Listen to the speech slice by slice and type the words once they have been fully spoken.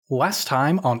Last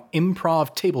time on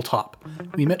Improv Tabletop,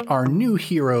 we met our new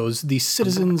heroes, the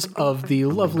citizens of the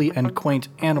lovely and quaint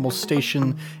Animal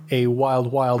Station, a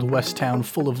wild, wild west town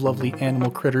full of lovely animal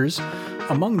critters,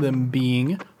 among them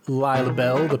being Lila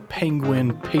Bell, the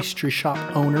penguin pastry shop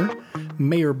owner,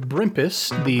 Mayor Brimpus,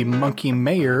 the monkey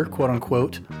mayor,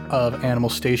 quote-unquote, of Animal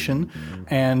Station,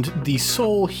 and the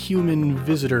sole human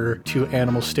visitor to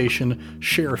Animal Station,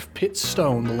 Sheriff Pitt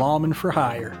Stone, the lawman for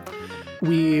hire.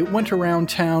 We went around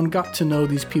town, got to know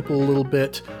these people a little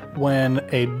bit when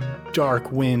a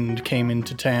dark wind came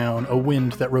into town, a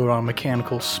wind that rode on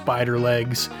mechanical spider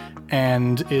legs,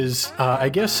 and is, I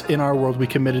guess in our world we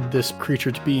committed this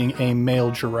creature to being a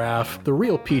male giraffe. The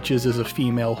real Peaches is a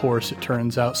female horse, it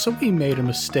turns out, so we made a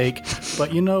mistake.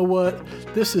 But you know what?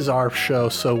 This is our show,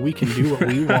 so we can do what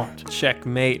we want.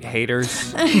 Checkmate,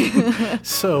 haters.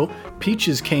 So,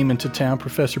 Peaches came into town,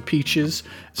 Professor Peaches,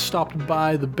 stopped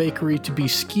by the bakery to be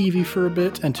skeevy for a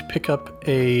bit and to pick up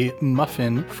a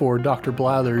muffin for Dr.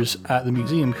 Blathers at the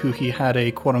museum, who he had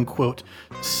a quote-unquote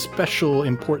special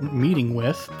important meeting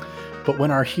with. But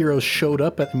when our heroes showed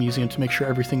up at the museum to make sure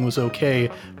everything was okay,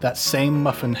 that same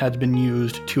muffin had been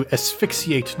used to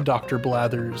asphyxiate Dr.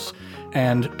 Blathers,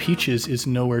 and Peaches is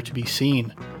nowhere to be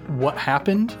seen. What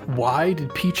happened? Why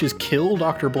did Peaches kill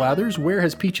Dr. Blathers? Where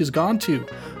has Peaches gone to?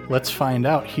 Let's find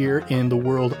out here in the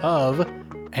world of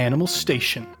Animal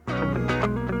Station.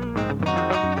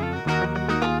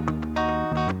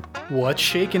 What's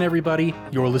shaking, everybody?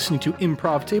 You're listening to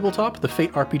Improv Tabletop, the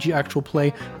Fate RPG actual play,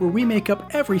 where we make up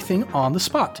everything on the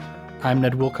spot. I'm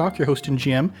Ned Wilcock, your host and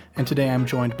GM, and today I'm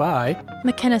joined by...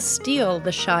 McKenna Steele,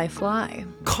 the Shy Fly.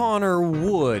 Connor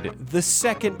Wood, the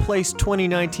second place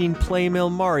 2019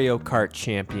 Playmill Mario Kart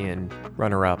champion,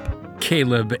 runner-up.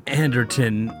 Caleb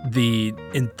Anderton, the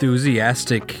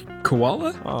enthusiastic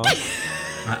koala?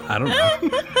 I don't know.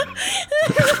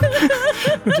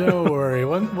 Don't worry.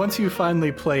 Once you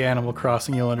finally play Animal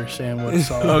Crossing, you'll understand what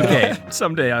it's all about. Okay,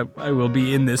 someday I will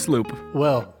be in this loop.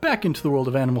 Well, back into the world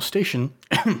of Animal Station.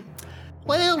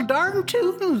 Well, darn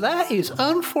tootin', that is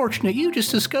unfortunate. You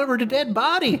just discovered a dead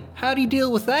body. How do you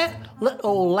deal with that? Let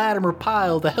old Latimer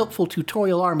Pyle, the helpful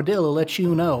tutorial armadillo, let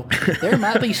you know. There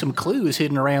might be some clues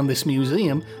hidden around this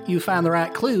museum. You find the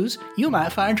right clues, you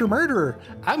might find your murderer.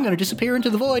 I'm going to disappear into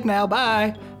the void now,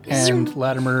 bye. And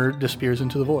Latimer disappears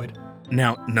into the void.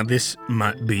 Now this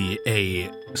might be a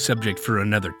subject for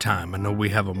another time. I know we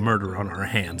have a murder on our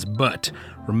hands, but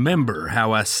remember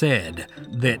how I said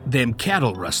that them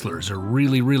cattle rustlers are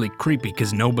really, really creepy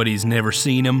because nobody's never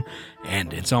seen them,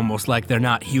 and it's almost like they're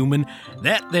not human?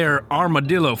 That there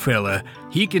armadillo fella,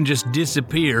 he can just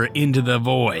disappear into the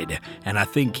void, and I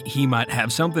think he might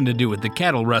have something to do with the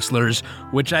cattle rustlers,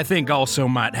 which I think also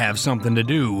might have something to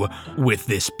do with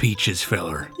this Peaches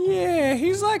feller. Yeah,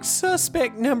 he's like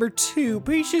suspect number 2.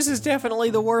 Peaches is definitely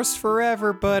the worst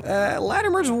forever, but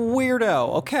Latimer's a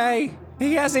weirdo, okay?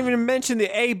 He hasn't even mentioned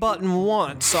the A button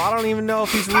once, so I don't even know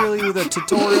if he's really with a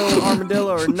tutorial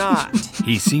armadillo or not.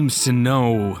 He seems to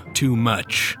know too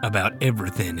much about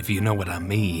everything, if you know what I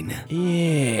mean.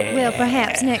 Yeah. Well,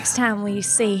 perhaps next time we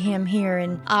see him here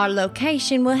in our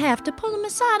location, we'll have to pull him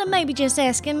aside and maybe just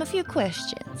ask him a few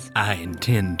questions. I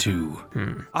intend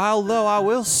to. Although I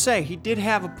will say he did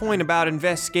have a point about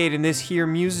investigating this here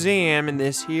museum and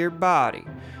this here body.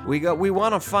 We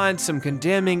want to find some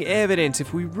condemning evidence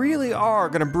if we really are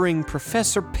going to bring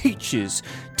Professor Peaches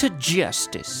to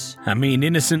justice. I mean,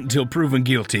 innocent until proven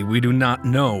guilty. We do not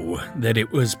know that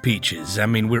it was Peaches. I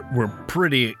mean, we're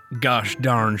pretty gosh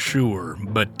darn sure,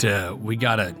 but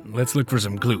let's look for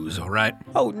some clues, all right?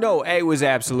 Oh, no, it was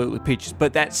absolutely Peaches,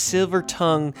 but that silver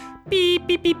tongue, beep,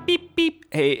 beep, beep, beep, beep,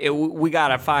 hey, we got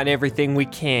to find everything we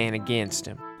can against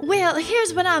him. Well,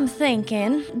 here's what I'm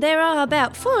thinking. There are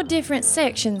about 4 different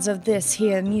sections of this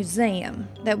here museum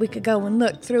that we could go and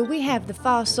look through. We have the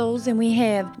fossils, and we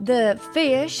have the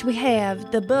fish, we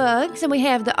have the bugs, and we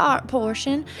have the art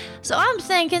portion. So I'm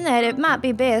thinking that it might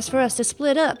be best for us to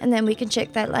split up, and then we can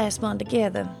check that last one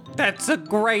together. That's a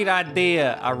great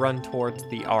idea. I run towards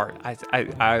the art.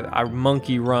 I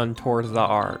monkey run towards the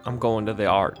art. I'm going to the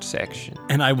art section.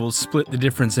 And I will split the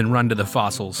difference and run to the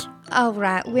fossils. All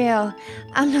right, well,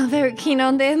 I'm not very keen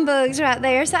on them bugs right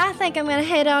there, so I think I'm going to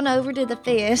head on over to the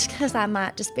fish, because I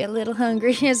might just be a little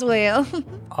hungry as well.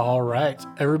 All right,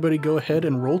 everybody go ahead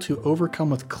and roll to overcome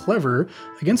with clever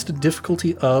against a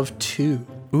difficulty of 2.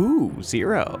 Ooh,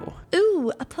 0.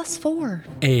 Ooh, a +4.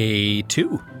 A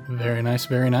 2. Very nice,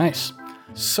 very nice.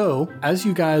 So, as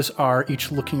you guys are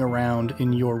each looking around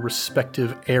in your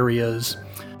respective areas,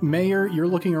 Mayor, you're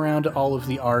looking around at all of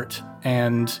the art.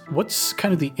 And what's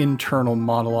kind of the internal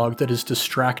monologue that is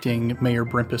distracting Mayor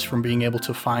Brimpus from being able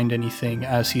to find anything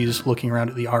as he's looking around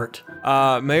at the art?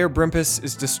 Mayor Brimpus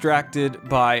is distracted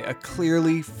by a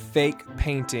clearly fake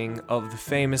painting of the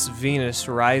famous Venus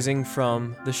rising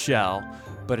from the shell.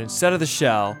 But instead of the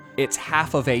shell, it's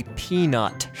half of a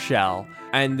peanut shell.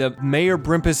 And the Mayor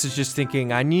Brimpus is just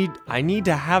thinking, I need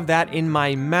to have that in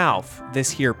my mouth, this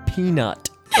here peanut.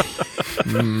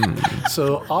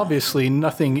 So obviously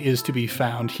nothing is to be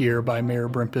found here by Mayor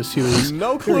Brimpus, who is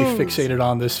No very clues. fixated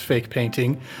on this fake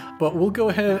painting. But we'll go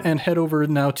ahead and head over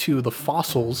now to the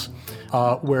fossils,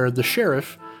 where the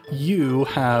sheriff, you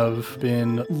have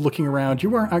been looking around.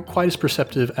 You aren't quite as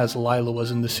perceptive as Lila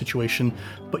was in this situation,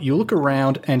 but you look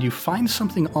around and you find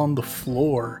something on the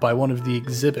floor by one of the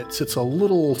exhibits. It's a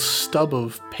little stub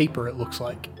of paper, it looks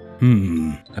like.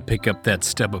 I pick up that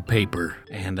stub of paper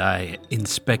and I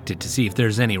inspect it to see if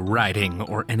there's any writing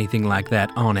or anything like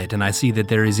that on it, and I see that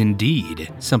there is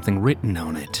indeed something written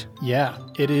on it. Yeah,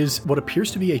 it is what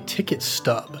appears to be a ticket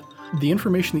stub. The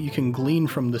information that you can glean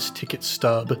from this ticket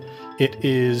stub, it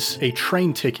is a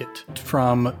train ticket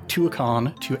from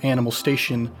Tuacahn to Animal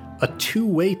Station, a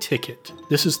two-way ticket.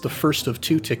 This is the first of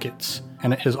 2 tickets,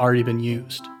 and it has already been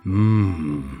used.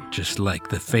 Just like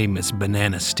the famous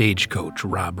banana stagecoach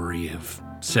robbery of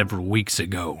several weeks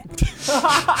ago.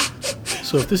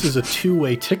 So if this is a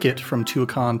two-way ticket from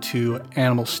Tuacahn to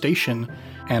Animal Station,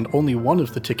 and only one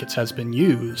of the tickets has been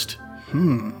used,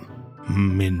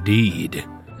 Indeed.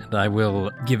 And I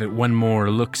will give it one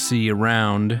more look-see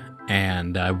around,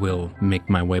 and I will make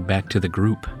my way back to the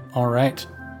group. All right.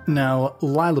 Now,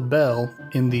 Lila Bell,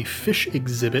 in the fish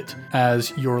exhibit,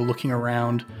 as you're looking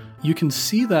around, you can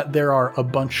see that there are a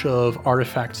bunch of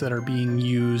artifacts that are being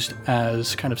used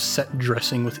as kind of set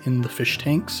dressing within the fish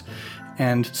tanks.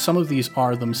 And some of these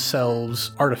are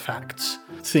themselves artifacts,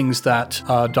 things that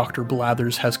Dr.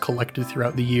 Blathers has collected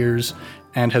throughout the years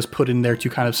and has put in there to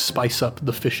kind of spice up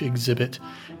the fish exhibit.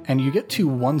 And you get to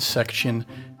one section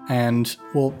and,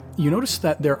 well, you notice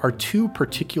that there are 2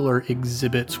 particular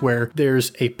exhibits where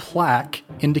there's a plaque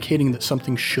indicating that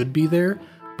something should be there,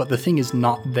 but the thing is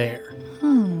not there.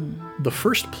 The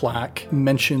first plaque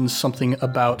mentions something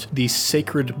about the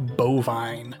sacred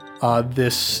bovine.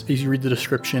 This, as you read the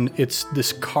description, it's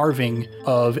this carving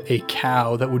of a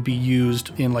cow that would be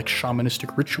used in like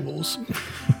shamanistic rituals.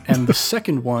 And the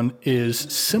second one is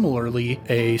similarly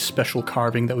a special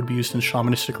carving that would be used in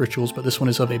shamanistic rituals, but this one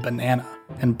is of a banana.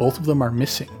 And both of them are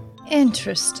missing.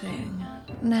 Interesting.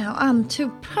 Now, I'm to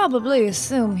probably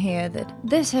assume here that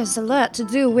this has a lot to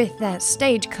do with that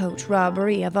stagecoach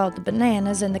robbery of all the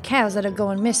bananas and the cows that are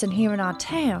going missing here in our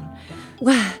town.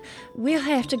 Well, we'll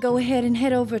have to go ahead and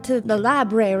head over to the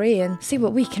library and see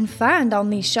what we can find on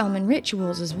these shaman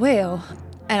rituals as well.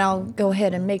 And I'll go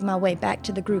ahead and make my way back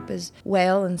to the group as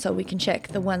well, and so we can check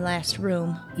the one last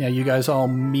room. Yeah, you guys all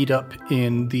meet up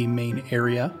in the main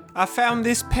area. I found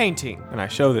this painting, and I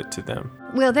showed it to them.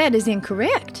 Well, that is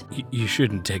incorrect. You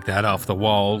shouldn't take that off the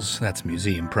walls. That's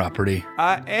museum property.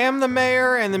 I am the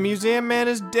mayor, and the museum man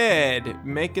is dead,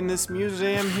 making this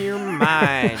museum here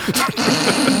mine.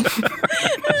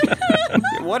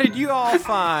 What did you all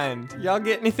find? Y'all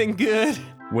get anything good?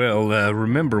 Well,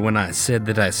 remember when I said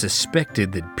that I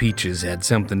suspected that Peaches had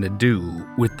something to do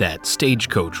with that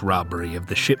stagecoach robbery of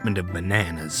the shipment of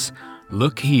bananas?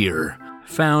 Look here.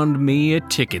 Found me a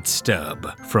ticket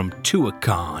stub from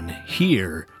Tuacahn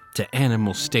here to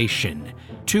Animal Station.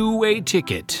 2-way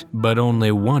ticket, but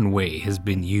only one way has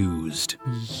been used.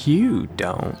 You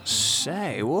don't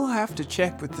say. We'll have to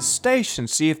check with the station,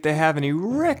 see if they have any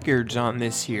records on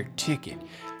this here ticket.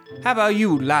 How about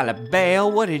you, Lila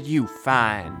Bell? What did you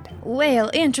find?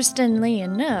 Well, interestingly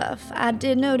enough, I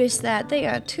did notice that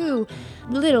there are 2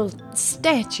 little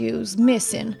statues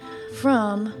missing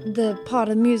from the part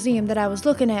of the museum that I was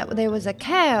looking at. There was a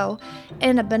cow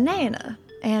and a banana.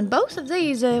 And both of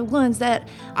these are ones that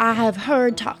I have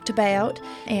heard talked about,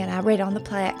 and I read on the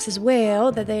plaques as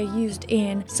well that they're used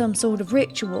in some sort of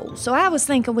ritual. So I was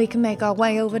thinking we can make our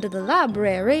way over to the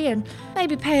library and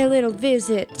maybe pay a little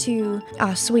visit to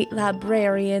our sweet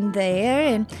librarian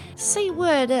there and see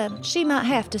what she might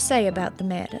have to say about the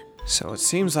matter. So it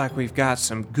seems like we've got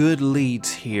some good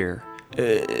leads here.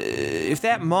 If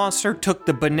that monster took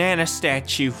the banana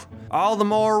statue, all the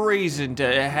more reason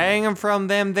to hang him from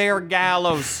them there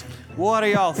gallows. What do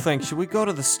y'all think? Should we go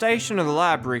to the station or the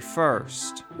library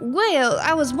first? Well,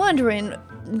 I was wondering,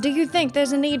 do you think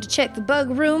there's a need to check the bug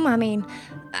room? I mean,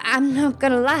 I'm not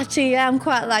gonna lie to you, I'm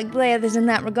quite like Blathers in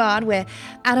that regard, where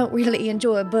I don't really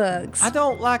enjoy bugs. I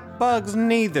don't like bugs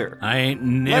neither. I ain't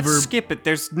never... Let's skip it.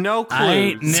 There's no clues. I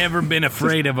ain't never been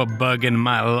afraid of a bug in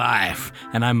my life,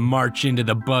 and I march into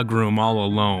the bug room all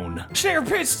alone. Sheriff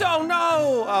Pitstone,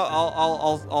 no!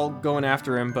 I'll go in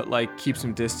after him, but like keep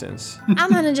some distance.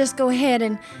 I'm gonna just go ahead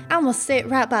and I'm gonna sit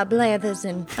right by Blathers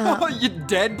and Oh, you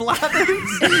dead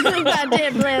Blathers? by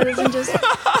dead Blathers and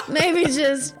maybe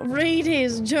just read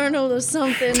his journal or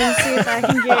something and see if I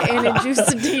can get any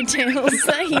juicy details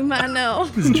that he might know.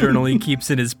 His journal he keeps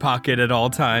in his pocket at all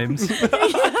times.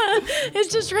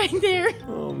 It's just right there.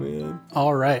 Oh man.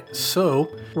 All right,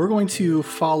 so we're going to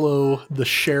follow the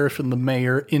sheriff and the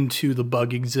mayor into the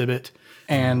bug exhibit,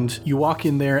 and you walk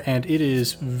in there and it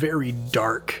is very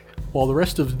dark. While the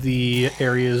rest of the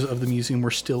areas of the museum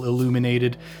were still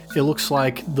illuminated, it looks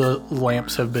like the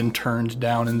lamps have been turned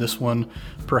down in this one.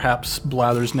 Perhaps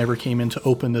Blathers never came in to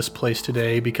open this place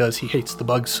today because he hates the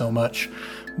bugs so much.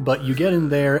 But you get in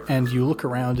there and you look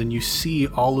around and you see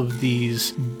all of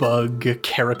these bug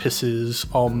carapaces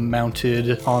all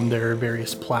mounted on their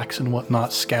various plaques and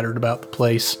whatnot scattered about the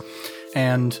place.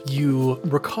 And you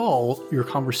recall your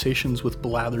conversations with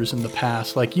Blathers in the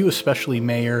past, like you especially,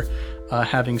 Mayor,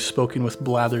 having spoken with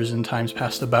Blathers in times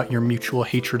past about your mutual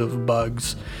hatred of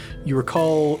bugs. You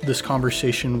recall this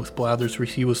conversation with Blathers where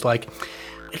he was like,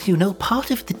 you know,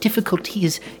 part of the difficulty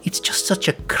is it's just such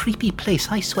a creepy place.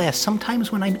 I swear,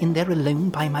 sometimes when I'm in there alone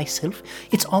by myself,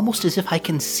 it's almost as if I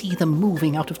can see them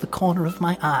moving out of the corner of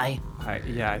my eye.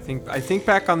 I think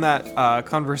back on that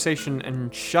conversation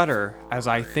and shudder as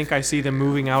I think I see them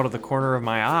moving out of the corner of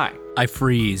my eye. I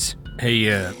freeze. Hey,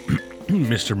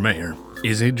 Mr. Mayor,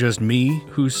 is it just me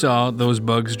who saw those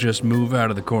bugs just move out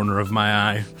of the corner of my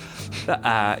eye?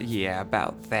 Yeah,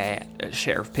 about that,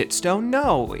 Sheriff Pitstone.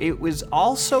 No, it was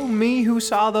also me who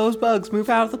saw those bugs move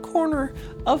out of the corner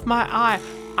of my eye.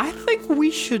 I think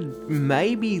we should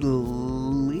maybe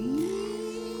leave.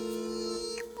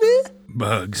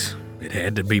 Bugs. It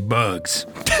had to be bugs.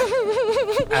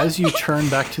 as you turn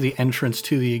back to the entrance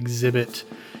to the exhibit,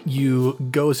 you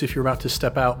go as if you're about to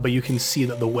step out, but you can see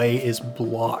that the way is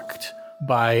blocked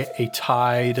by a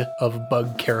tide of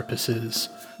bug carapaces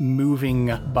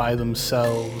moving by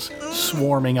themselves,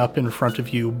 swarming up in front of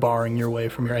you, barring your way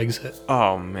from your exit.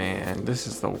 Oh man, this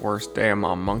is the worst day of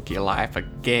my monkey life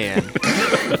again.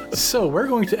 So we're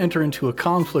going to enter into a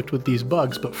conflict with these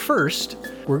bugs, but first,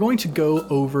 we're going to go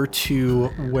over to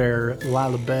where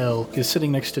Lila Bell is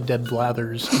sitting next to Dead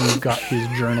Blathers, and you've got his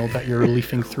journal that you're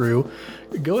leafing through.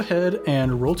 Go ahead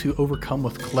and roll to overcome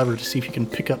with clever to see if you can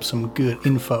pick up some good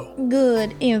info.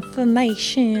 Good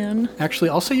information. Actually,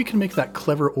 I'll say you can make that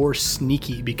clever or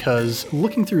sneaky, because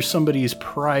looking through somebody's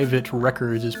private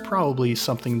records is probably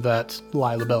something that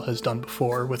Lila Bell has done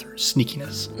before with her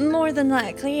sneakiness. More than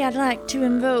likely, I'd like to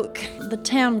invoke the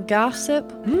town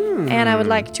gossip, and I would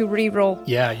like to re-roll.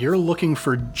 Yeah, you're looking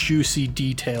for juicy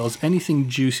details, anything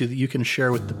juicy that you can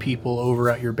share with the people over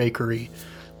at your bakery.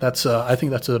 That's, I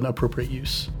think that's an appropriate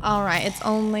use. All right, it's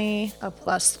only a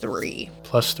 +3.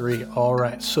 +3, all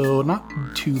right. So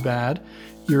not too bad.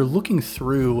 You're looking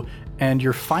through and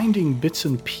you're finding bits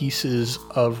and pieces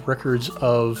of records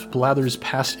of Blathers'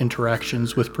 past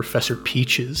interactions with Professor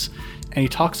Peaches. And he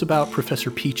talks about Professor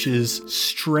Peaches'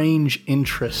 strange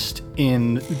interest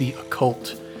in the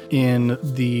occult, in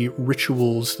the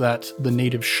rituals that the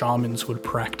native shamans would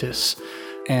practice.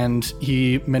 And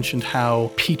he mentioned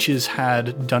how Peaches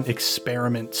had done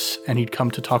experiments and he'd come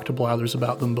to talk to Blathers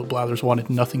about them, but Blathers wanted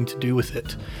nothing to do with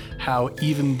it. How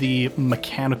even the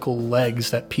mechanical legs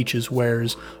that Peaches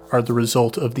wears are the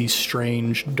result of these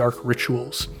strange, dark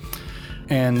rituals.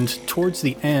 And towards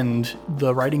the end,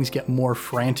 the writings get more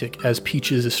frantic as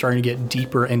Peaches is starting to get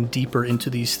deeper and deeper into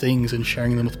these things and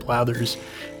sharing them with Blathers.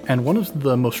 And one of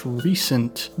the most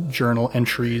recent journal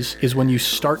entries is when you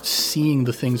start seeing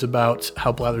the things about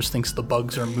how Blathers thinks the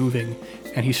bugs are moving,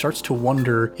 and he starts to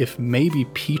wonder if maybe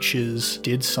Peaches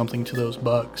did something to those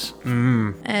bugs.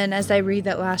 And as I read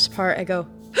that last part, I go,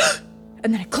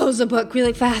 and then I close the book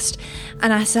really fast,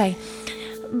 and I say,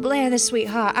 Blathers,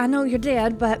 sweetheart, I know you're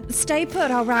dead, but stay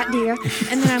put, all right, dear.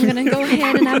 And then I'm going to go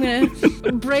ahead and I'm going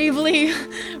to bravely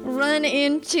run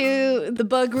into the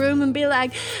bug room and be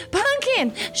like,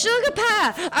 Pumpkin, Sugar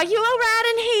Pie, are you all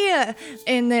right in here?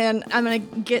 And then I'm going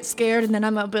to get scared, and then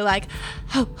I'm going to be like,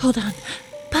 oh, hold on.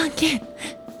 Pumpkin,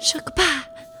 Sugar Pie,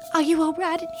 are you all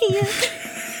right in here?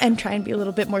 and try and be a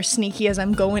little bit more sneaky as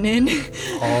I'm going in.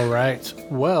 All right.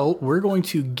 Well, we're going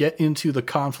to get into the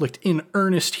conflict in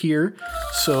earnest here.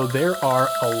 So there are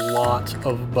a lot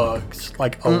of bugs,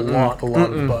 like a lot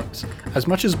of bugs. As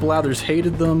much as Blathers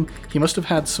hated them, he must have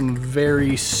had some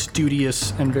very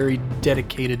studious and very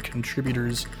dedicated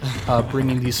contributors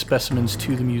bringing these specimens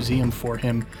to the museum for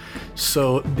him.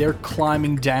 So they're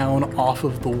climbing down off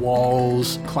of the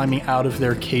walls, climbing out of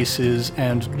their cases,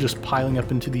 and just piling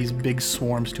up into these big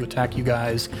swarms to attack you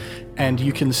guys. And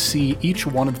you can see each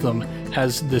one of them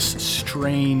has this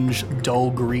strange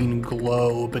dull green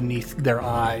glow beneath their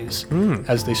eyes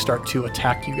as they start to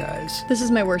attack you guys. This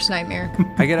is my worst nightmare.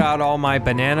 I get out all my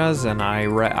bananas and I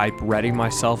ready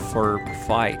myself for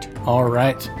fight. All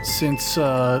right, since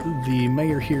the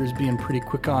mayor here is being pretty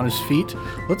quick on his feet,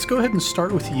 let's go ahead and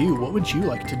start with you. What would you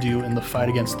like to do in the fight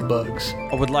against the bugs?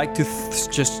 I would like to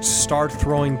just start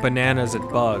throwing bananas at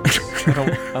bugs.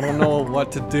 I don't know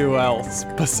what to do else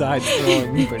besides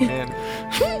throwing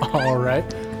bananas. All right.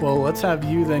 Well, let's have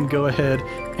you then go ahead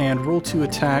and roll to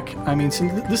attack. I mean,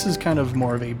 since this is kind of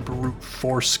more of a brute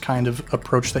force kind of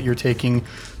approach that you're taking,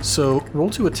 so roll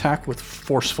to attack with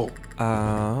forceful.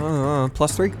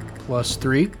 +3.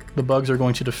 +3. The bugs are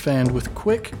going to defend with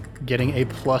quick, getting a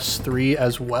 +3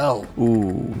 as well.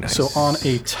 Ooh, nice. So on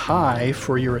a tie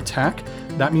for your attack,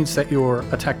 that means that your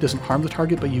attack doesn't harm the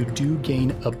target, but you do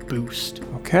gain a boost.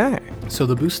 Okay. So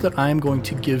the boost that I'm going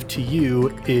to give to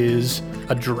you is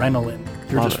adrenaline.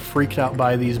 You're just freaked out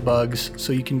by these bugs,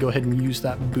 so you can go ahead and use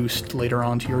that boost later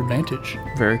on to your advantage.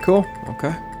 Very cool.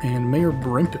 Okay. And Mayor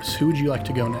Brimpus, who would you like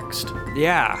to go next?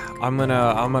 Yeah, I'm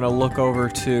gonna look over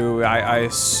to. I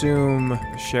assume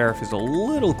the sheriff is a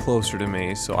little closer to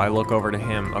me, so I look over to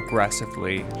him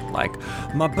aggressively, like,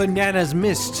 my banana's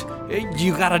missed.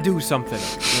 You gotta do something.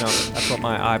 You know, that's what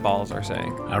my eyeballs are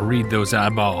saying. I read those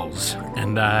eyeballs,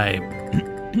 and I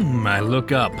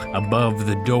look up above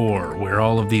the door where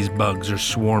all of these bugs are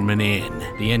swarming in,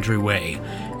 the entryway,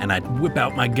 and I whip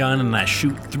out my gun and I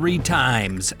shoot 3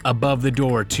 times above the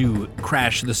door to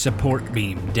crash the support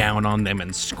beam down on them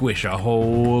and squish a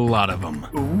whole lot of them.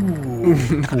 Ooh,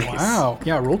 nice. Wow.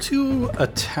 Yeah, roll to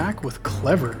attack with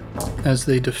clever as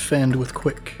they defend with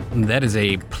quick. That is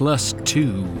a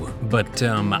 +2, but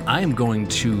I am going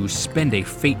to spend a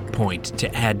fate point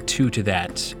to add 2 to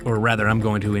that, or rather I'm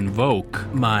going to invoke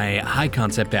my high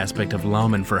concept aspect of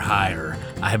lawman for hire.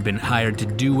 I have been hired to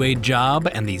do a job,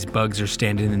 and these bugs are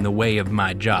standing in the way of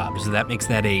my job, so that makes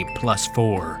that a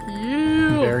 +4.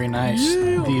 Very nice.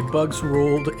 The bugs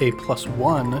rolled a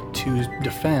 +1 to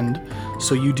defend,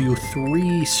 so you do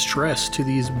 3 stress to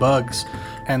these bugs.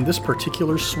 And this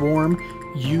particular swarm,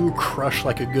 you crush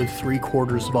like a good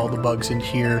 3/4 of all the bugs in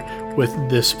here with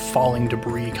this falling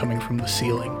debris coming from the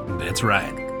ceiling. That's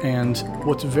right. And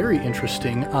what's very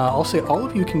interesting, I'll say all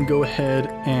of you can go ahead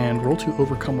and roll to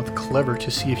overcome with clever to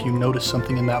see if you notice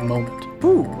something in that moment.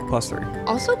 Ooh, +3.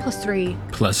 Also +3.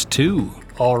 +2.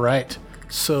 All right.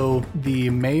 So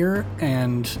the mayor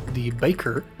and the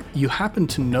baker, you happen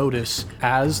to notice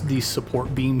as the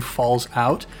support beam falls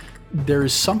out,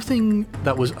 there's something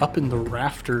that was up in the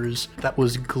rafters that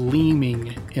was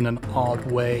gleaming in an odd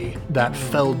way that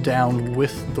fell down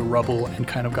with the rubble and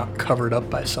kind of got covered up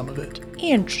by some of it.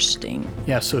 Interesting.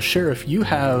 Yeah, so Sheriff, you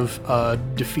have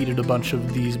defeated a bunch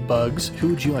of these bugs. Who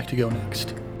would you like to go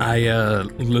next? I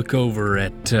look over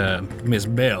at Miss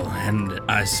Bell and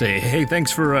I say, hey,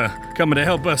 thanks for coming to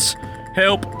help us.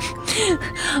 Help!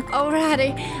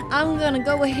 Alrighty, I'm gonna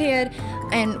go ahead,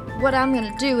 and what I'm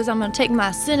gonna do is I'm gonna take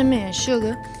my cinnamon and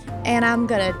sugar and I'm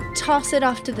gonna toss it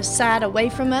off to the side away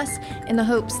from us in the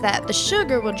hopes that the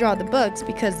sugar will draw the bugs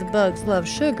because the bugs love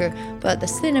sugar, but the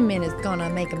cinnamon is gonna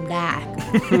make them die.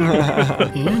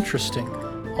 Interesting.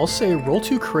 I'll say roll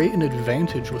to create an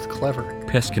advantage with clever.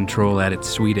 Pest control at its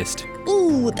sweetest.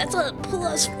 Ooh, that's a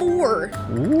 +4.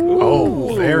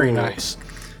 Oh, very nice.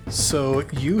 So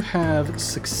you have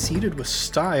succeeded with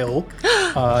style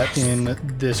in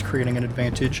this creating an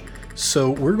advantage.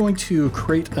 So we're going to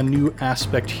create a new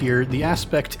aspect here. The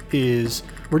aspect is,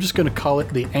 we're just going to call it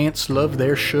the ants love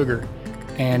their sugar.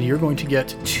 And you're going to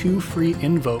get 2 free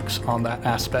invokes on that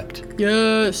aspect.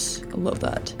 Yes, I love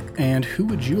that. And who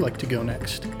would you like to go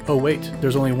next? Oh wait,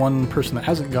 there's only one person that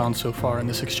hasn't gone so far in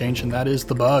this exchange, and that is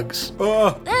the bugs.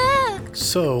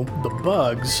 So the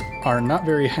bugs are not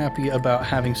very happy about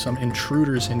having some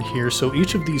intruders in here, so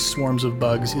each of these swarms of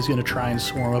bugs is going to try and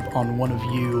swarm up on one of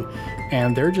you,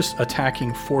 and they're just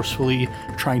attacking forcefully,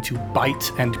 trying to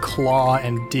bite and claw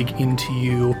and dig into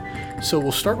you. So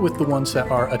we'll start with the ones that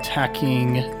are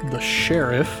attacking the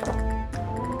sheriff.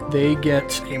 They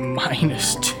get a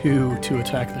 -2 to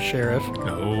attack the sheriff.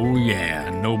 Oh, yeah.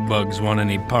 No bugs want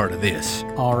any part of this.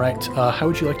 All right. How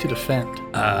would you like to defend?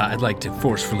 I'd like to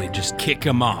forcefully just kick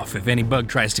him off. If any bug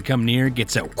tries to come near,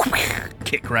 gets a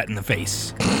kick right in the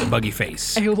face. The buggy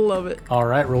face. I love it. All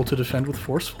right. Roll to defend with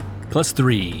forceful.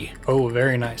 +3. Oh,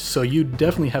 very nice. So you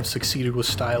definitely have succeeded with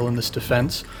style in this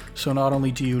defense. So not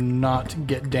only do you not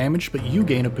get damaged, but you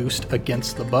gain a boost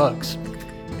against the bugs.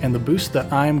 And the boost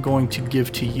that I'm going to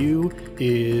give to you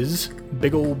is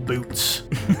big old boots.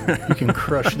 You can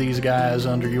crush these guys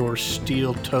under your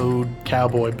steel-toed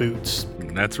cowboy boots.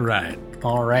 That's right.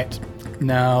 All right.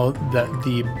 Now that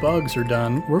the bugs are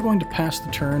done, we're going to pass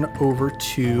the turn over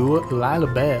to Lila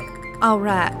Bell. All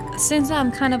right, since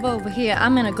I'm kind of over here,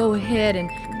 I'm gonna go ahead and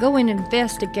go and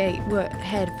investigate what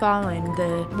had fallen,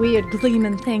 the weird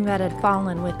gleaming thing that had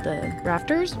fallen with the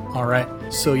rafters. All right.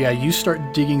 So yeah, you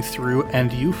start digging through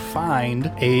and you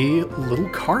find a little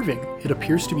carving. It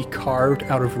appears to be carved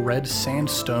out of red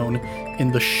sandstone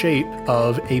in the shape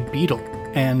of a beetle.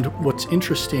 And what's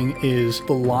interesting is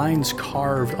the lines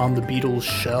carved on the beetle's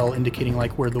shell indicating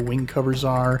like where the wing covers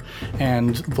are,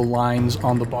 and the lines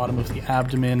on the bottom of the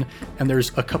abdomen, and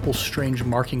there's a couple strange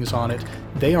markings on it.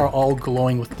 They are all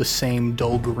glowing with the same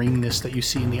dull greenness that you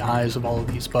see in the eyes of all of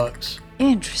these bugs.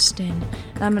 Interesting.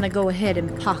 I'm gonna go ahead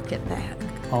and pocket that.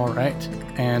 All right.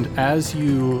 And as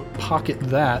you pocket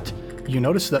that, you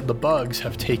notice that the bugs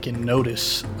have taken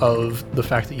notice of the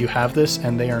fact that you have this,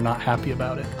 and they are not happy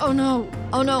about it. Oh no,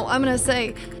 I'm gonna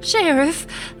say, Sheriff,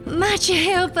 might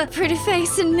you help a pretty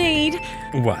face in need?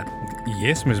 What?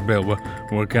 Yes, Miss Bell.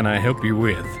 What can I help you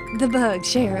with? The bugs,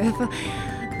 Sheriff.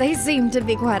 They seem to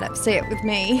be quite upset with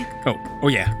me. Oh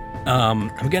yeah.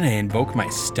 I'm gonna invoke my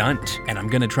stunt, and I'm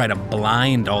gonna try to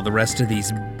blind all the rest of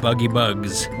these buggy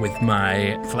bugs with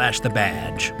my Flash the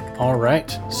Badge. All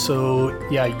right. So,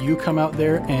 yeah, you come out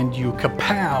there and you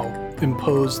kapow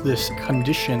impose this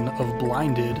condition of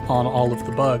blinded on all of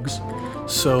the bugs.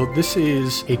 So this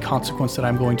is a consequence that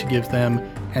I'm going to give them,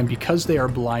 and because they are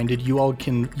blinded, you all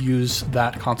can use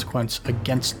that consequence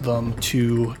against them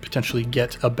to potentially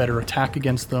get a better attack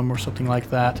against them or something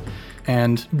like that.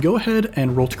 And go ahead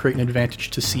and roll to create an advantage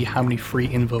to see how many free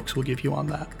invokes we'll give you on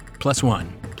that. +1.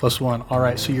 +1. All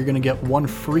right, so you're going to get one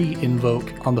free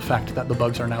invoke on the fact that the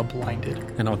bugs are now blinded.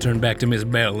 And I'll turn back to Miss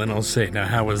Bell and I'll say, now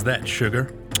how was that,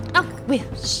 sugar? Oh, well,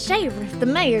 Sheriff, the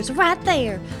mayor's right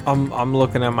there. I'm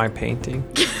looking at my painting.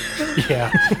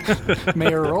 Yeah.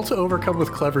 Mayor, roll to overcome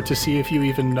with clever to see if you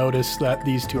even notice that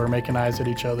these two are making eyes at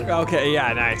each other. Okay,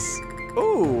 yeah, nice.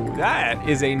 Ooh, that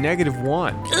is a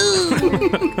 -1.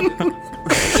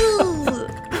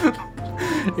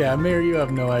 Yeah, Mayor, you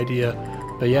have no idea.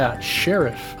 But yeah,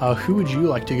 Sheriff, who would you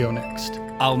like to go next?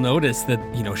 I'll notice that,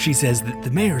 she says that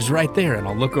the mayor's right there, and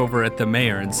I'll look over at the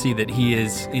mayor and see that he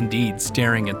is indeed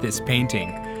staring at this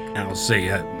painting. And I'll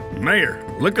say, Mayor,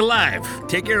 look alive.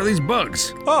 Take care of these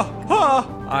bugs. In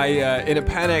a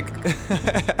panic,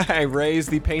 I raise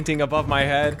the painting above my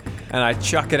head and I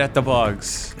chuck it at the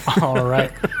bugs. All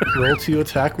right, roll to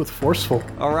attack with forceful.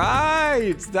 All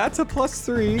right, that's a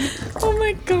 +3. Oh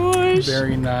my gosh.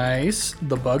 Very nice.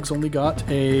 The bugs only got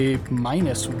a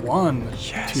 -1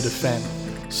 to defend.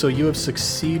 So you have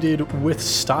succeeded with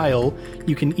style.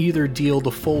 You can either deal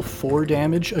the full 4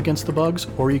 damage against the bugs,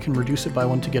 or you can reduce it by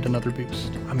 1 to get another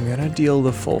boost. I'm gonna deal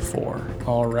the full 4.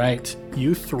 All right.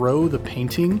 You throw the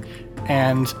painting,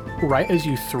 and right as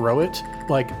you throw it,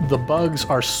 like, the bugs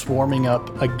are swarming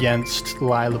up against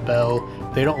Lila Bell.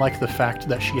 They don't like the fact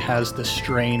that she has this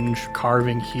strange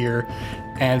carving here,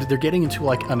 and they're getting into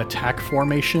like an attack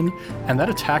formation, and that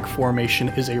attack formation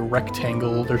is a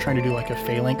rectangle. They're trying to do like a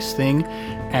phalanx thing,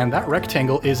 and that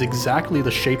rectangle is exactly the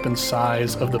shape and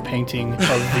size of the painting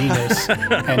of Venus,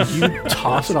 and you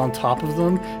toss it on top of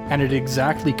them, and it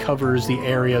exactly covers the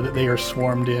area that they are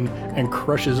swarmed in and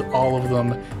crushes all of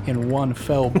them in one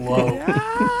fell blow.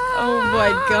 Oh my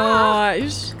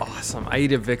gosh. Awesome. I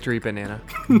eat a victory banana.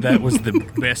 That was the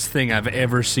best thing I've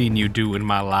ever seen you do in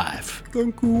my life.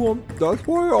 Thank you. That's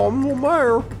why I'm the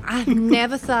mayor. I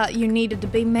never thought you needed to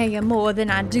be mayor more than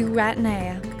I do right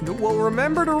now. Well,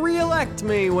 remember to re-elect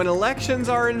me when elections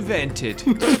are invented.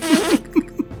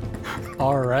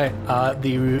 All right.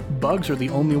 The bugs are the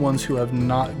only ones who have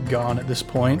not gone at this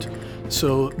point.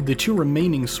 So the 2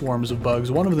 remaining swarms of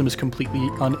bugs, one of them is completely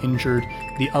uninjured.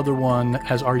 The other one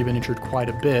has already been injured quite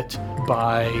a bit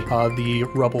by the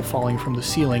rubble falling from the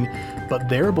ceiling. But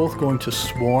they're both going to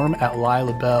swarm at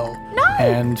Lila Bell. No!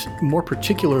 And more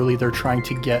particularly, they're trying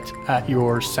to get at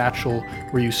your satchel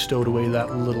where you stowed away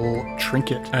that little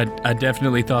trinket. I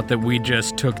definitely thought that we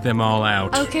just took them all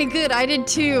out. Okay, good. I did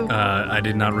too. I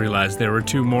did not realize there were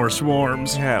 2 more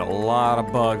swarms. I had a lot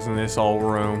of bugs in this old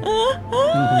room.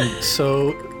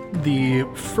 So the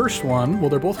first one, well,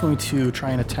 they're both going to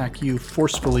try and attack you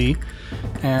forcefully.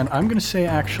 And I'm going to say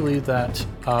actually that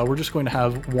we're just going to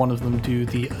have one of them do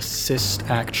the assist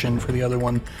action for the other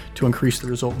one to increase the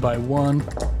result by 1.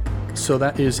 So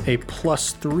that is a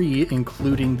 +3,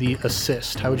 including the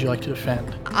assist. How would you like to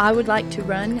defend? I would like to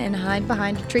run and hide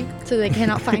behind a tree so they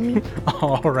cannot find me.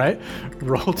 All right.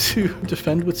 Roll to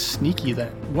defend with sneaky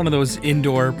then. One of those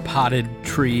indoor potted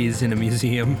trees in a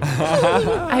museum.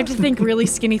 I have to think really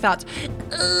skinny thoughts.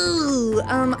 Ooh,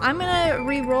 I'm gonna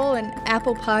re-roll an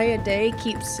apple pie a day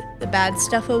keeps the bad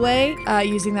stuff away.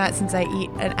 Using that since I eat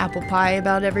an apple pie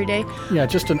about every day. Yeah,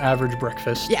 just an average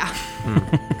breakfast. Yeah.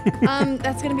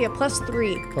 That's gonna be a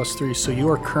 +3. +3. So you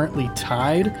are currently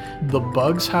tied. The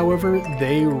bugs, however,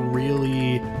 they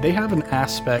have an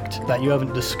aspect that you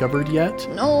haven't discovered yet.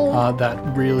 No. That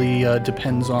really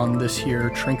depends on this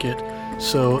here trinket.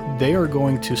 So they are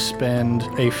going to spend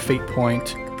a fate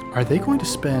point. Are they going to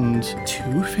spend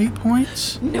 2 fate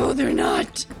points? No, they're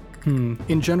not.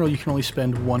 In general, you can only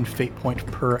spend 1 fate point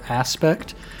per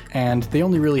aspect, and they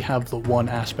only really have the 1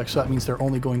 aspect, so that means they're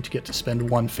only going to get to spend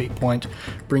 1 fate point,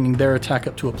 bringing their attack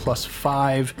up to a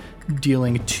 +5,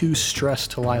 dealing 2 stress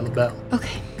to Lila Bell.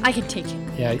 Okay, I can take it.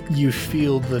 Yeah, you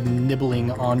feel the nibbling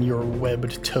on your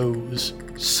webbed toes.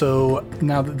 So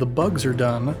now that the bugs are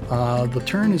done, the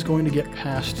turn is going to get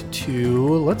passed to,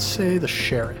 let's say, the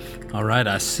sheriff. All right,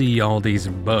 I see all these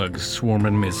bugs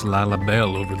swarming Miss Lila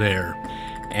Bell over there.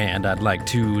 And I'd like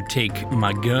to take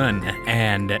my gun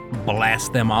and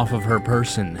blast them off of her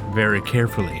person very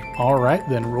carefully. All right,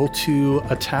 then roll to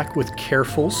attack with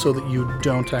careful so that you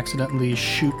don't accidentally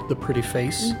shoot the pretty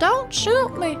face. Don't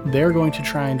shoot me. They're going to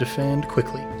try and defend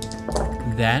quickly.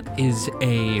 That is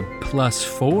a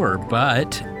 +4,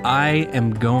 but I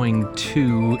am going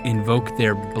to invoke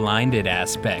their blinded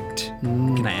aspect.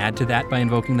 Can I add to that by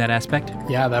invoking that aspect?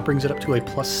 Yeah, that brings it up to a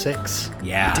 +6.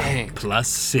 Yeah, Dang.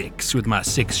 +6 with my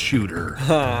 6 shooter.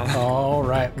 All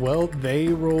right, well, they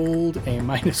rolled a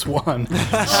 -1.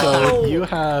 So you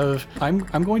have,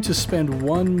 I'm going to spend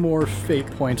 1 more fate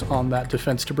point on that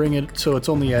defense to bring it, so it's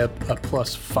only a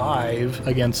 +5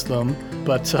 against them.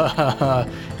 But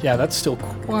yeah, that's still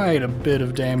quite a bit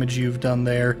of damage you've done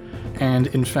there. And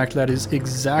in fact, that is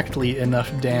exactly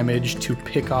enough damage to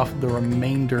pick off the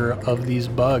remainder of these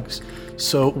bugs.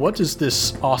 So what does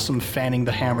this awesome fanning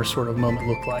the hammer sort of moment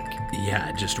look like?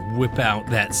 Yeah, just whip out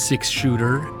that 6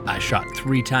 shooter. I shot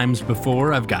 3 times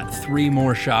before. I've got 3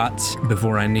 more shots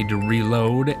before I need to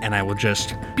reload, and I will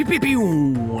just pew pew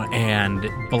pew and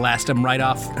blast them right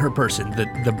off her person.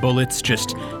 The bullets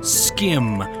just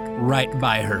skim right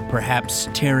by her, perhaps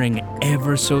tearing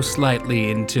ever so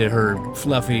slightly into her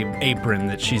fluffy apron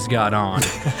that she's got on.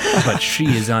 But she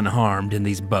is unharmed and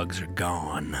these bugs are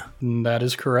gone. That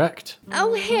is correct.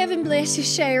 Oh, heaven bless you,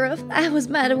 Sheriff. I was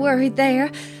mighty worried there.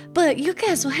 But you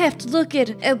guys will have to look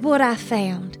at what I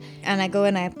found. And I go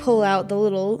and I pull out the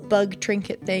little bug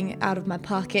trinket thing out of my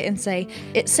pocket and say,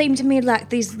 it seemed to me like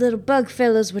these little bug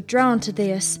fellows were drawn to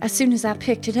this as soon as I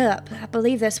picked it up. I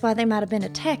believe that's why they might have been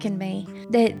attacking me.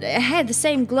 They had the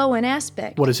same glowing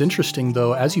aspect. What is interesting,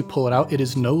 though, as you pull it out, it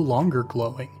is no longer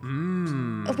glowing.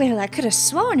 Well, I could have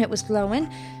sworn it was glowing.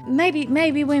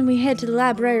 Maybe when we head to the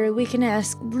library, we can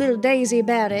ask little Daisy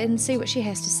about it and see what she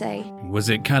has to say. Was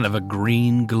it kind of a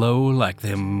green glow like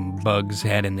them bugs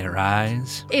had in their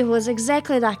eyes? It was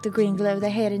exactly like the green glow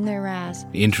they had in their eyes.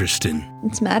 Interesting.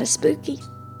 It's mighty spooky.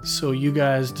 So you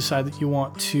guys decide that you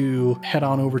want to head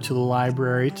on over to the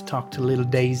library to talk to little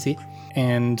Daisy.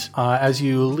 And as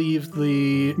you leave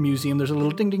the museum, there's a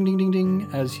little ding, ding, ding, ding, ding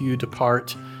as you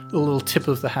depart. A little tip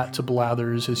of the hat to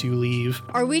Blathers as you leave.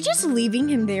 Are we just leaving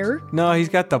him there? No, he's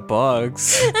got the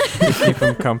bugs to keep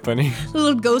him company.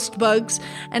 Little ghost bugs.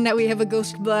 And now we have a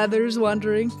ghost Blathers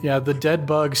wandering. Yeah, the dead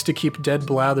bugs to keep dead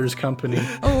Blathers company.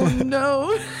 Oh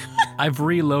no. I've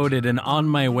reloaded, and on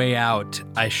my way out,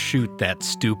 I shoot that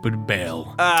stupid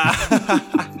bell.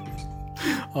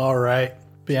 All right.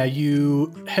 Yeah,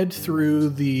 you head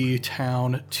through the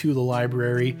town to the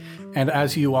library, and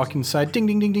as you walk inside, ding,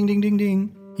 ding, ding, ding, ding, ding,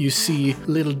 ding, you see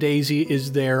little Daisy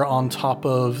is there on top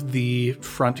of the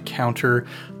front counter.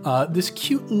 This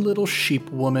cute little sheep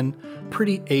woman,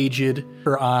 pretty aged,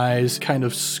 her eyes kind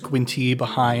of squinty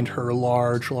behind her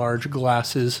large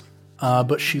glasses.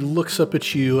 But she looks up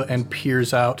at you and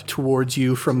peers out towards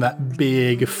you from that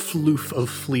big floof of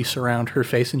fleece around her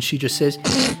face, and she just says,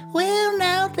 Well,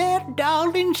 now there,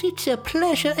 friends, it's a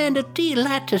pleasure and a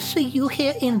delight to see you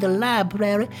here in the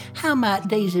library. How might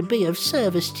Daisy be of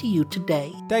service to you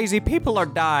today? Daisy, people are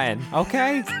dying,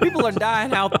 okay? People are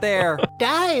dying out there.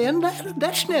 Dying?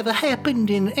 That's never happened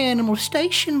in Animal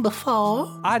Station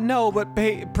before. I know, but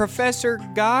Professor,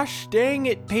 gosh dang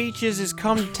it, Peaches has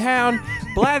come to town.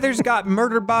 Blathers got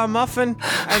murdered by a muffin,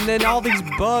 and then all these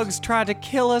bugs tried to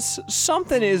kill us.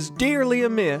 Something is dearly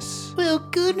amiss. Well,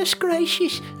 goodness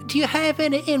gracious. Do you have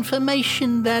any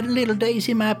information that little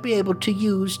Daisy might be able to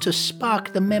use to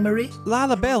spark the memory?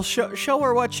 Lila Bell, show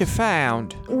her what you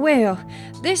found. Well,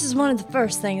 this is one of the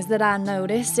first things that I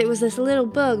noticed. It was this little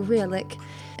bug relic.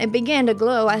 It began to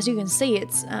glow. As you can see,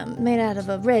 it's made out of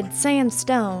a red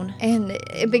sandstone. And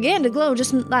it began to glow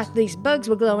just like these bugs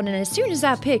were glowing. And as soon as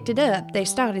I picked it up, they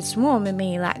started swarming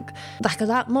me like a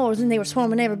lot more than they were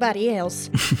swarming everybody else.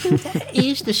 That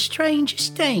is the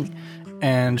strangest thing.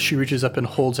 And she reaches up and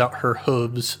holds out her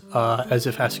hooves as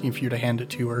if asking for you to hand it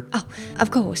to her. Oh,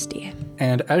 of course, dear.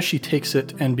 And as she takes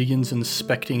it and begins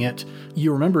inspecting it,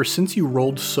 you remember, since you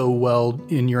rolled so well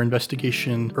in your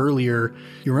investigation earlier,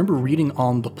 you remember reading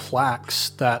on the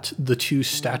plaques that the two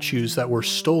statues that were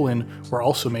stolen were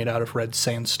also made out of red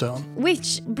sandstone.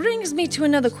 Which brings me to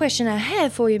another question I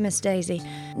have for you, Miss Daisy.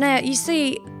 Now, you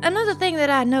see, another thing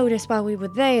that I noticed while we were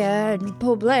there, and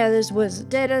poor Blathers was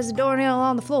dead as a doornail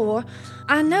on the floor,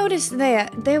 I noticed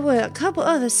that there were a couple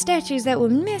other statues that were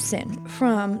missing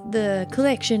from the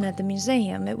collection at the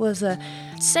museum. It was a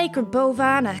sacred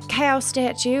bovine, a cow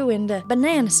statue, and a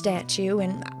banana statue,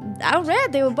 and I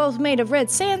read they were both made of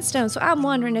red sandstone, so I'm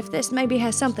wondering if this maybe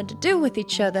has something to do with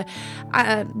each other.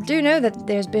 I do know that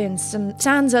there's been some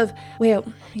signs of, well,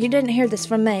 you didn't hear this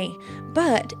from me,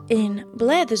 but in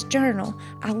Blather's journal,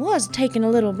 I was taking a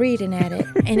little reading at it,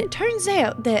 and it turns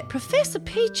out that Professor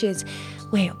Peaches,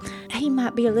 well, he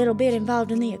might be a little bit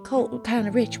involved in the occult kind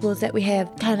of rituals that we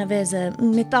have kind of as a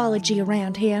mythology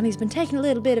around here, and he's been taking a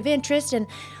little bit of interest, and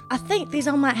I think these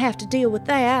all might have to deal with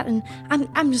that, and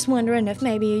I'm just wondering if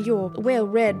maybe your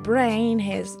well-read brain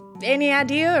has any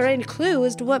idea or any clue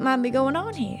as to what might be going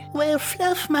on here. Well,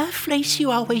 Fluff my fleece,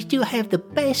 you always do have the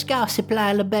best gossip,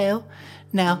 Lila Bell.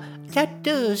 Now, that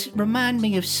does remind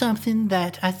me of something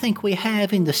that I think we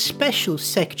have in the special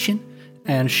section.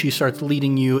 And she starts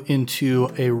leading you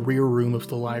into a rear room of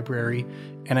the library.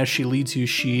 And as she leads you,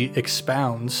 she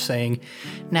expounds, saying,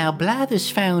 Now, Blathers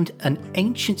found an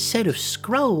ancient set of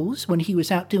scrolls when he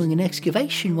was out doing an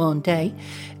excavation one day,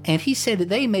 and he said that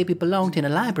they maybe belonged in a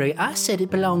library. I said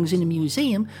it belongs in a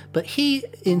museum, but he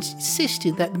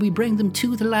insisted that we bring them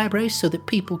to the library so that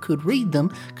people could read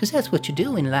them, because that's what you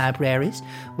do in libraries.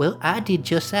 Well, I did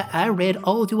just that. I read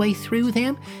all the way through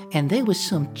them, and there was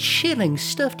some chilling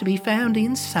stuff to be found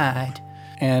inside.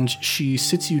 And she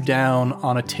sits you down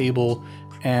on a table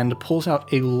and pulls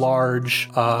out a large,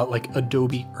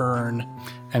 adobe urn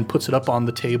and puts it up on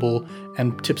the table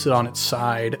and tips it on its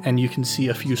side, and you can see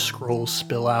a few scrolls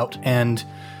spill out. And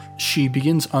she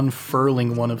begins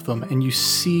unfurling one of them, and you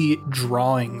see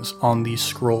drawings on these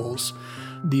scrolls.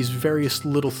 These various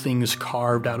little things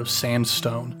carved out of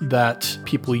sandstone that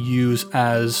people use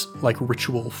as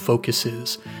ritual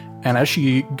focuses. And as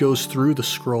she goes through the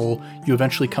scroll, you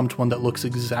eventually come to one that looks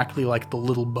exactly like the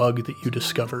little bug that you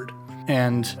discovered.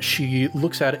 And she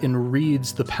looks at it and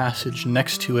reads the passage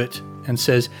next to it and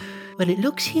says, Well, it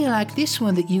looks here like this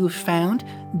one that you have found.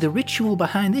 The ritual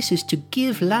behind this is to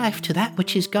give life to that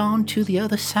which has gone to the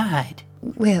other side.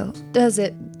 Well, does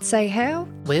it say how?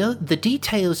 Well, the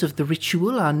details of the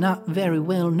ritual are not very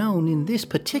well known in this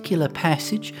particular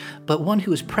passage, but one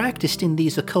who has practiced in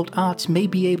these occult arts may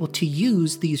be able to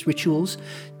use these rituals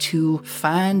to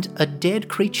find a dead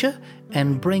creature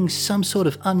and bring some sort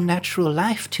of unnatural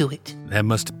life to it. That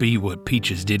must be what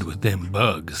Peaches did with them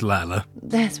bugs, Lila.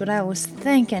 That's what I was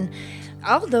thinking.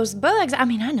 All those bugs, I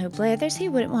know Blathers, he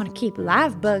wouldn't want to keep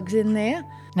live bugs in there.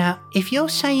 Now, if you're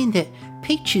saying that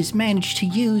Peaches managed to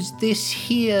use this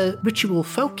here ritual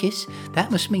focus, that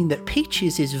must mean that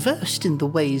Peaches is versed in the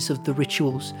ways of the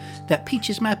rituals, that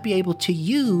Peaches might be able to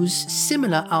use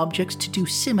similar objects to do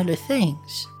similar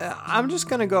things. I'm just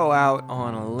gonna go out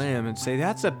on a limb and say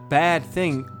that's a bad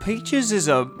thing. Peaches is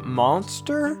a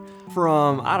monster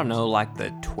from,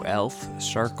 the 12th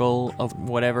circle of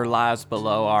whatever lies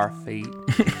below our feet.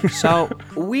 So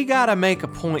we gotta make a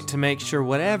point to make sure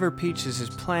whatever Peaches is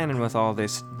planning with all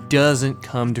this doesn't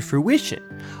come to fruition.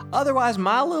 Otherwise,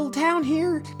 my little town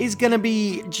here is gonna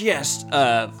be just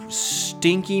a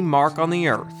stinky mark on the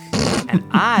earth. And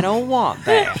I don't want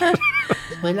that.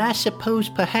 Well, I suppose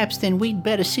perhaps then we'd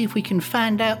better see if we can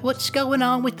find out what's going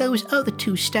on with those other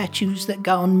two statues that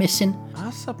gone missing. I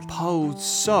I suppose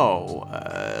so.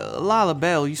 Lila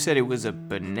Bell, you said it was a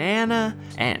banana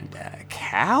and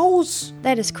cows?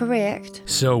 That is correct.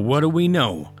 So what do we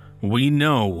know? We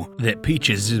know that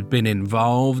Peaches has been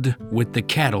involved with the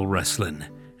cattle rustling.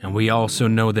 And we also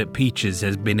know that Peaches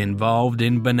has been involved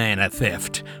in banana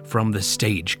theft from the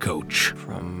stagecoach.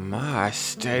 From my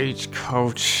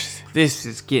stagecoach. This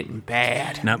is getting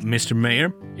bad. Now, Mr.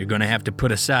 Mayor, you're going to have to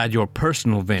put aside your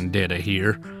personal vendetta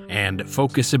here and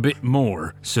focus a bit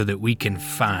more so that we can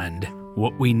find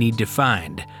what we need to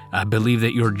find. I believe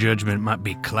that your judgment might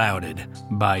be clouded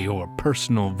by your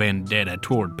personal vendetta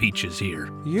toward Peaches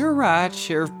here. You're right,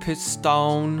 Sheriff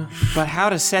Pistone. But how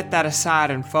to set that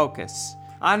aside and focus?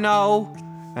 I know.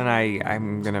 And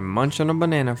I'm gonna munch on a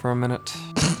banana for a minute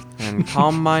and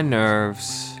calm my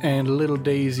nerves. And little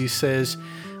Daisy says,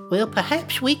 Well,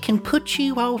 perhaps we can put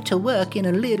you all to work in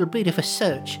a little bit of a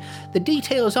search. The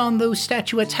details on those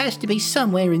statuettes has to be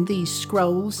somewhere in these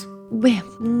scrolls. Well,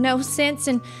 no sense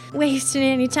in wasting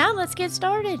any time. Let's get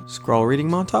started. Scroll reading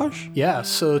montage? yeah,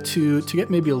 so to get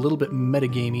maybe a little bit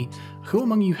metagamey, who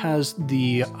among you has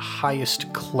the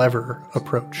highest clever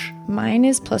approach? Mine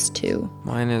is +2.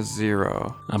 Mine is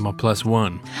 0. I'm a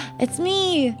 +1. It's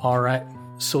me. All right.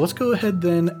 So let's go ahead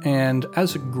then, and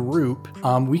as a group,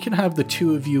 we can have the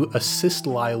two of you assist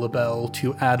Lila Bell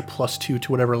to add +2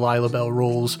 to whatever Lila Bell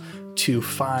rolls to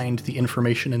find the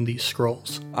information in these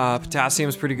scrolls.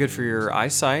 Potassium's pretty good for your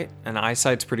eyesight, and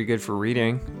eyesight's pretty good for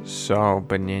reading. So,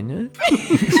 banana?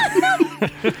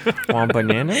 Want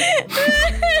banana?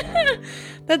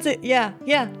 That's it. Yeah.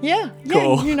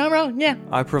 Cool. You're not wrong. Yeah.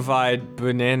 I provide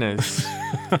bananas.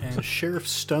 And Sheriff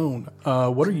Stone,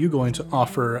 what are you going to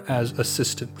offer as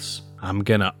assistance? I'm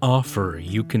gonna offer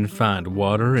you can find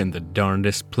water in the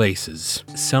darndest places.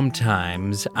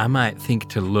 Sometimes I might think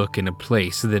to look in a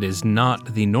place that is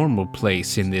not the normal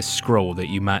place in this scroll that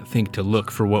you might think to look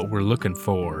for what we're looking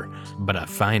for, but I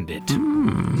find it.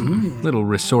 Little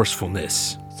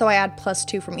resourcefulness. So I add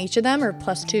 +2 from each of them, or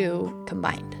 +2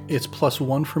 combined? It's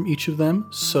 +1 from each of them,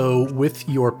 so with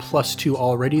your +2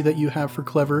 already that you have for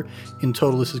clever, in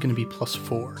total this is going to be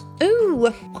 +4. Ooh,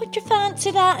 would you fancy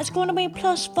that? It's going to be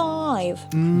 +5.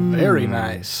 Very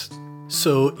nice.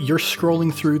 So you're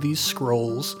scrolling through these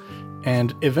scrolls,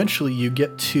 and eventually you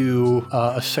get to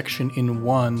a section in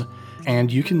one,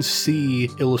 and you can see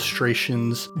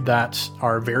illustrations that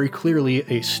are very clearly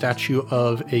a statue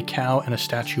of a cow and a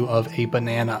statue of a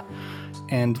banana.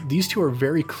 And these two are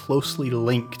very closely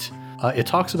linked. It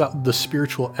talks about the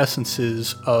spiritual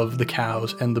essences of the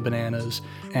cows and the bananas,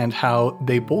 and how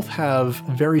they both have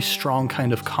very strong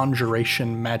kind of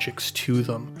conjuration magics to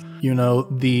them. You know,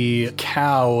 the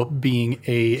cow being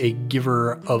a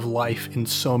giver of life in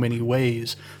so many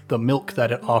ways, the milk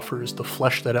that it offers, the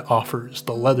flesh that it offers,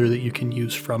 the leather that you can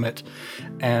use from it,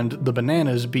 and the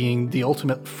bananas being the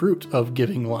ultimate fruit of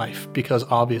giving life, because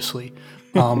obviously.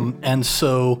 And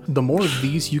so the more of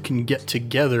these you can get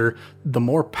together, the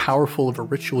more powerful of a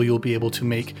ritual you'll be able to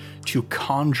make to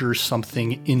conjure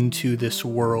something into this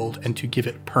world and to give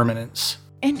it permanence.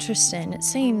 Interesting. It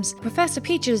seems Professor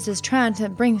Peaches is trying to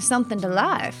bring something to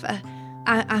life.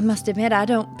 I must admit I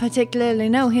don't particularly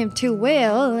know him too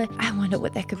well. I wonder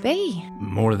what that could be.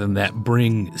 More than that,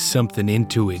 bring something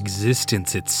into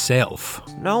existence itself.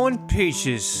 Knowing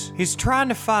Peaches, he's trying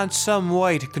to find some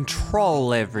way to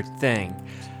control everything.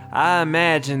 I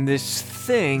imagine this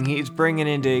thing he's bringing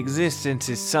into existence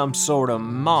is some sort of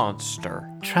monster.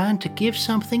 Trying to give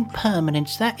something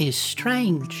permanence, that is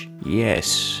strange.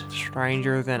 Yes,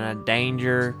 stranger than a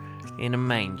danger in a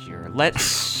manger. Let's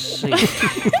see.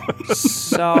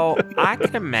 So, I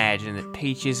can imagine that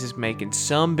Peaches is making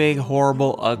some big,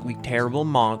 horrible, ugly, terrible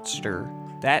monster.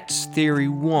 That's theory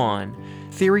 1.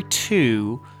 Theory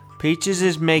 2, Peaches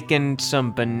is making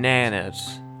some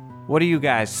bananas. What do you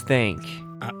guys think?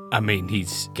 I mean,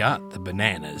 he's got the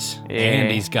bananas, Yeah.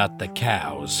 and he's got the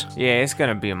cows. Yeah, it's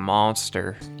gonna be a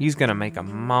monster. He's gonna make a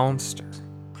monster.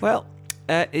 Well,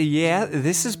 yeah,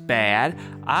 this is bad.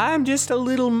 I'm just a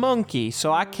little monkey,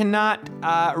 so I cannot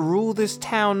rule this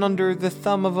town under the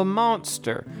thumb of a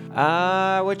monster.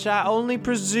 Which I only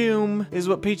presume is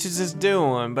what Peaches is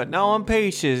doing, but knowing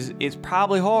Peaches, it's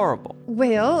probably horrible.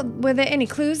 Well, were there any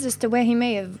clues as to where he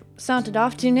may have sauntered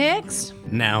off to next?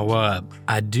 Now,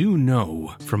 I do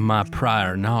know from my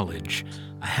prior knowledge,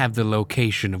 I have the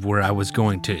location of where I was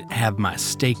going to have my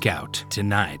stakeout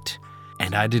tonight.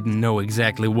 And I didn't know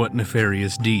exactly what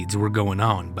nefarious deeds were going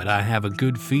on, but I have a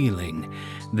good feeling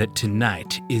that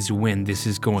tonight is when this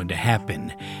is going to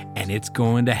happen. And it's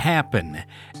going to happen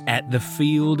at the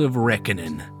Field of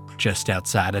Reckoning, just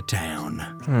outside of town.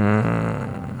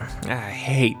 I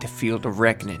hate the Field of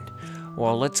Reckoning.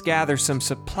 Well, let's gather some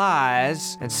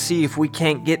supplies and see if we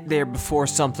can't get there before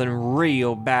something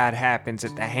real bad happens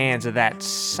at the hands of that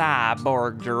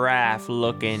cyborg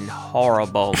giraffe-looking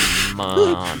horrible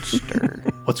monster.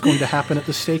 What's going to happen at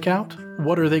the stakeout?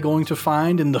 What are they going to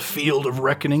find in the Field of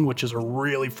Reckoning, which is a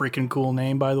really freaking cool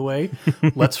name, by the way?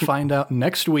 Let's find out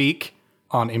next week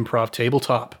on Improv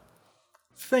Tabletop.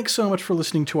 Thanks so much for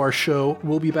listening to our show.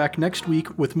 We'll be back next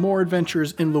week with more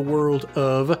adventures in the world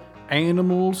of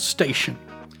Animal Station.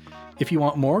 If you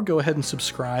want more, go ahead and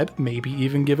subscribe, maybe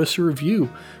even give us a review.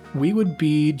 We would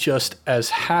be just as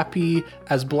happy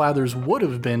as Blathers would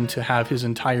have been to have his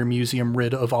entire museum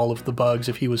rid of all of the bugs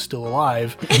if he was still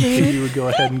alive, if you would go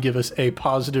ahead and give us a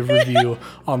positive review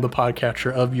on the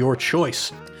podcatcher of your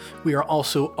choice. We are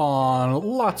also on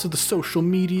lots of the social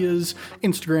medias,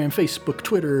 Instagram, Facebook,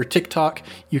 Twitter, TikTok.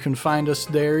 You can find us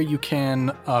there. You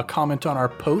can comment on our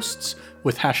posts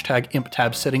with hashtag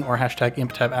ImpTab setting or hashtag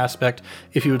ImpTab aspect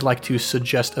if you would like to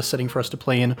suggest a setting for us to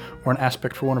play in or an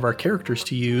aspect for one of our characters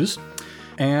to use.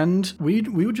 And we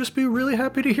would just be really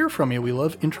happy to hear from you. We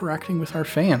love interacting with our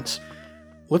fans.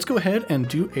 Let's go ahead and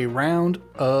do a round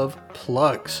of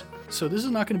plugs. So this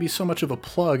is not going to be so much of a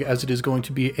plug as it is going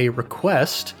to be a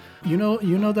request. You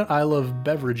know that I love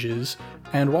beverages,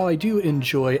 and while I do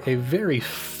enjoy a very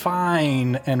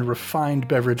fine and refined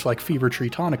beverage like Fever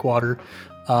Tree Tonic Water,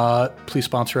 please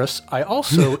sponsor us. I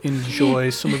also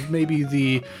enjoy some of maybe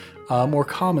the more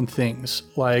common things,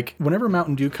 like whenever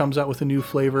Mountain Dew comes out with a new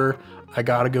flavor, I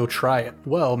gotta go try it.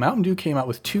 Well, Mountain Dew came out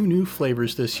with 2 new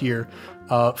flavors this year,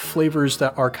 flavors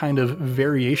that are kind of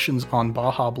variations on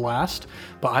Baja Blast,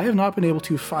 but I have not been able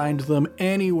to find them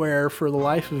anywhere for the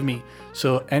life of me.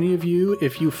 So any of you,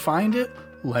 if you find it,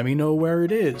 let me know where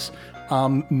it is.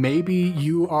 Maybe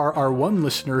you are our one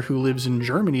listener who lives in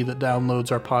Germany that downloads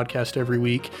our podcast every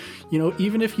week.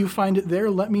 Even if you find it there,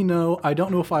 let me know. I don't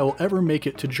know if I will ever make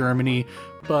it to Germany,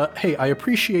 but hey, I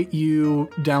appreciate you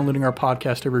downloading our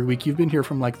podcast every week. You've been here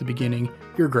from like the beginning.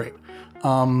 You're great.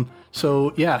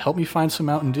 So yeah, help me find some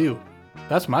Mountain Dew.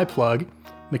 That's my plug.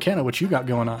 McKenna, what you got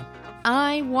going on?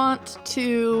 I want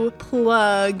to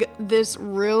plug this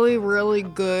really, really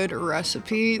good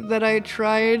recipe that I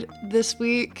tried this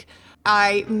week.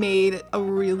 I made a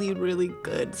really, really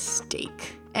good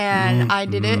steak. And I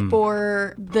did it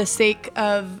for the sake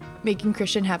of making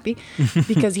Christian happy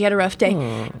because he had a rough day.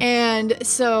 And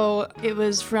so it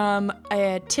was from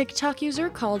a TikTok user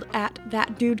called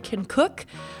 @ThatDudeCanCook.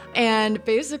 And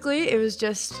basically it was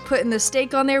just putting the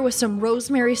steak on there with some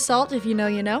rosemary salt, if you know,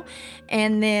 you know,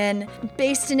 and then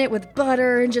basting it with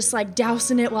butter and just like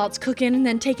dousing it while it's cooking and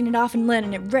then taking it off and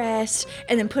letting it rest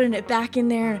and then putting it back in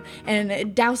there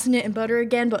and dousing it in butter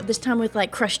again, but this time with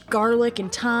like crushed garlic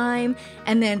and thyme,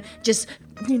 and then just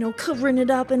covering it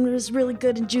up, and it was really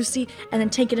good and juicy, and then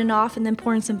taking it off and then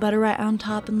pouring some butter right on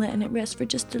top and letting it rest for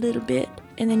just a little bit,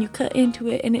 and then you cut into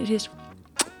it and it is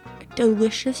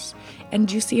delicious and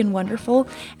juicy and wonderful.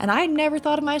 And I never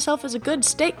thought of myself as a good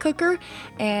steak cooker,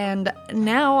 and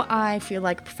now I feel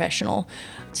like a professional.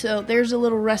 So there's a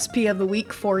little recipe of the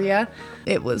week for you.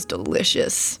 It was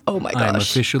delicious. Oh my gosh. I'm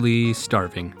officially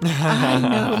starving. I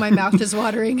know, my mouth is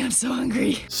watering. I'm so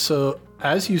hungry. So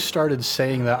as you started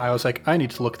saying that, I was like, I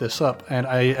need to look this up. And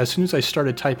as soon as I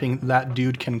started typing "that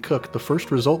dude can cook," the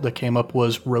first result that came up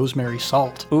was rosemary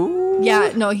salt. Ooh.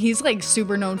 Yeah, no, he's like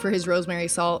super known for his rosemary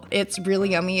salt. It's really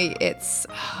yummy.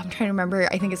 I'm trying to remember.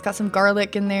 I think it's got some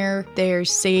garlic in there.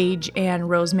 There's sage and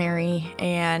rosemary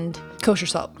and kosher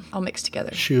salt all mixed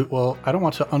together. Shoot, well, I don't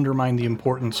want to undermine the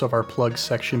importance of our plug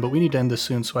section, but we need to end this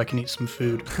soon so I can eat some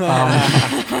food.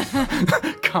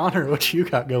 Connor, what you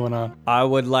got going on? I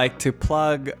would like to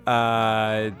plug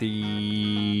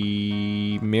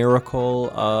the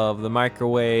miracle of the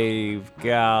microwave.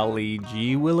 Golly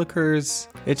gee willikers.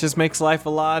 It just makes life a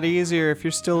lot easier. If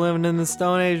you're still living in the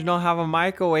Stone Age and don't have a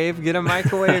microwave, get a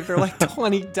microwave for like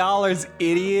 $20,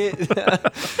 idiot.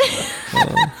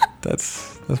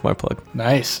 That's my plug.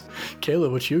 Nice.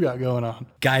 Caleb, what you got going on?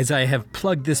 Guys, I have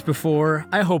plugged this before.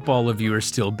 I hope all of you are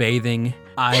still bathing.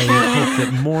 I hope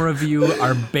that more of you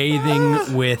are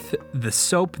bathing with the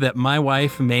soap that my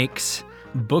wife makes,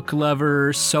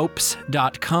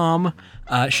 bookloversoaps.com.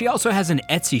 She also has an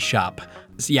Etsy shop.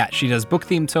 Yeah, she does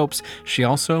book-themed soaps. She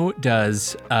also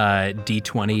does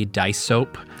D20 dice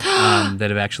soap that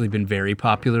have actually been very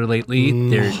popular lately.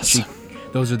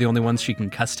 Those are the only ones she can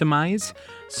customize.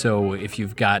 So if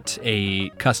you've got a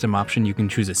custom option, you can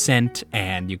choose a scent,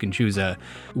 and you can choose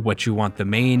what you want the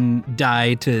main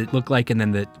die to look like, and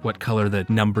then what color the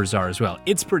numbers are as well.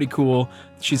 It's pretty cool.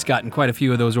 She's gotten quite a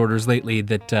few of those orders lately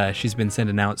that she's been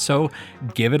sending out. So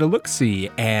give it a look-see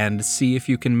and see if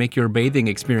you can make your bathing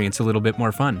experience a little bit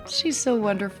more fun. She's so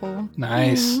wonderful.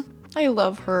 Nice. I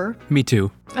love her. Me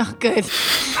too. Oh, good.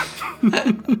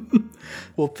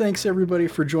 Well, thanks everybody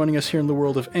for joining us here in the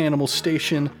world of Animal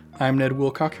Station. I'm Ned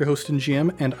Wilcock, your host and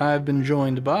GM, and I've been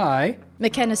joined by...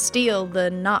 McKenna Steele, the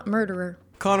not murderer.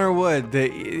 Connor Wood,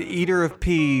 the eater of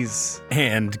peas.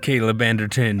 And Caleb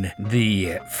Anderton,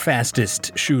 the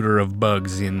fastest shooter of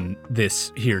bugs in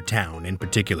this here town in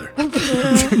particular.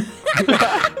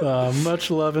 Much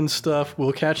love and stuff.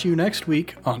 We'll catch you next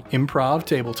week on Improv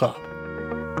Tabletop.